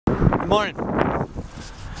Morning.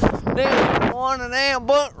 This morning ain't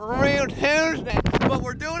but real Tuesday, but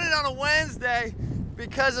we're doing it on a Wednesday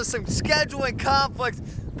because of some scheduling conflicts.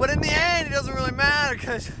 But in the end, it doesn't really matter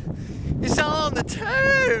because it's all on the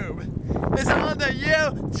tube. It's on the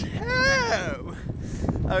YouTube.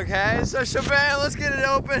 Okay, so Shabam, let's get it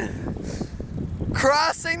open.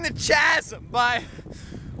 Crossing the Chasm by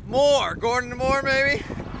Moore, Gordon Moore maybe?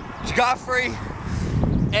 Geoffrey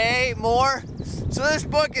A. Moore. So this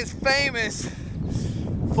book is famous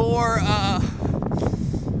for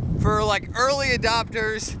like early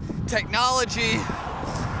adopters, technology,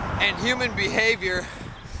 and human behavior,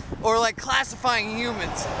 or like classifying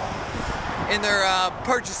humans in their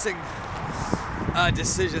purchasing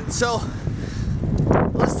decisions. So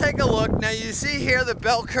let's take a look. Now you see here the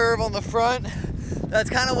bell curve on the front. That's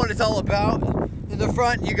kind of what it's all about. In the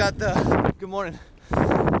front you got the, good morning,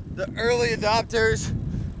 the early adopters,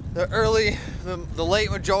 the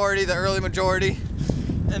late majority, the early majority,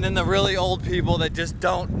 and then the really old people that just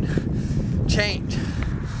don't change.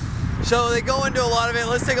 So they go into a lot of it.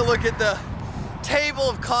 Let's take a look at the table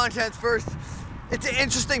of contents first. It's an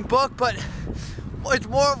interesting book, but it's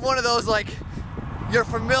more of one of those like you're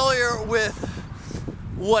familiar with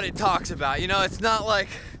what it talks about. You know, it's not like,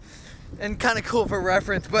 and kind of cool for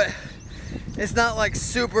reference, but it's not like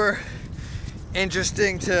super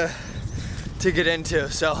interesting to get into.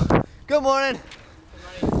 So, good morning.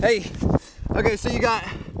 Good morning. Hey. Okay, so you got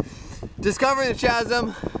discovering the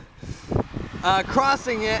chasm,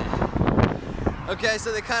 crossing it. Okay,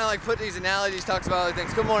 so they kind of like put these analogies, talks about other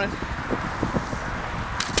things. Good morning.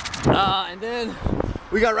 And then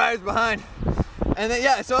we got riders behind. And then,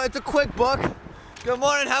 yeah, so it's a quick book. Good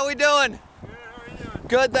morning, how we doing? Good, how are you doing?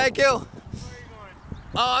 Good, thank you. Where are you going?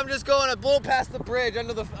 Oh, I'm just going a little past the bridge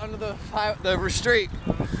under the street.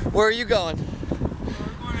 Where are you going?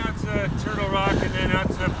 We're going out to Turtle Rock and then out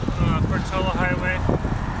to Portola Highway,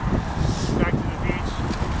 back to the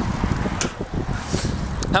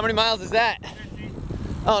beach. How many miles is that? 50.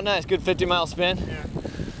 Oh, nice, good 50-mile spin. Yeah.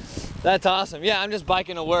 That's awesome. Yeah, I'm just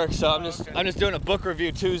biking to work, so I'm just doing a book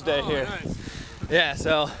review Tuesday here. Nice. Yeah,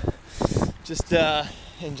 so just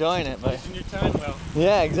enjoying it, but using your time well.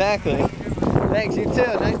 yeah, exactly. Thanks, you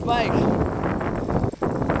too. Nice bike.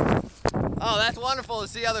 Oh, that's wonderful to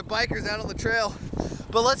see other bikers out on the trail.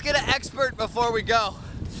 But let's get an expert before we go.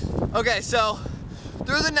 Okay, so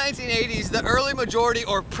through the 1980s, the early majority,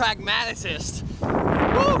 or pragmaticists,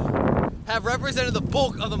 have represented the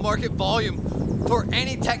bulk of the market volume for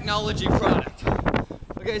any technology product.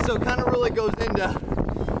 Okay, so it kind of really goes into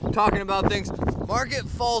talking about things. Market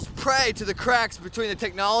falls prey to the cracks between the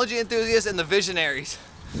technology enthusiasts and the visionaries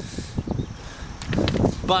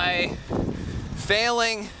by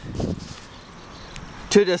failing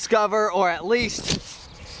to discover, or at least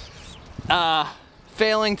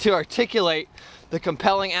failing to articulate the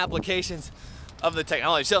compelling applications of the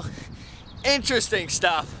technology. So, interesting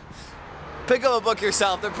stuff. Pick up a book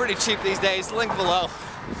yourself. They're pretty cheap these days. Link below.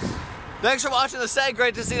 Thanks for watching the set.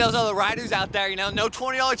 Great to see those other riders out there. You know, no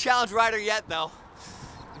 $20 challenge rider yet though.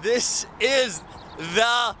 This is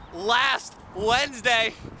the last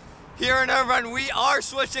Wednesday here in Irvine. We are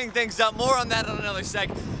switching things up. More on that on another seg.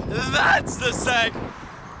 That's the seg.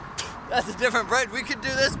 That's a different bridge. We could do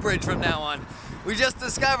this bridge from now on. We just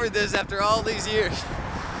discovered this after all these years.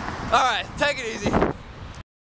 All right, take it easy.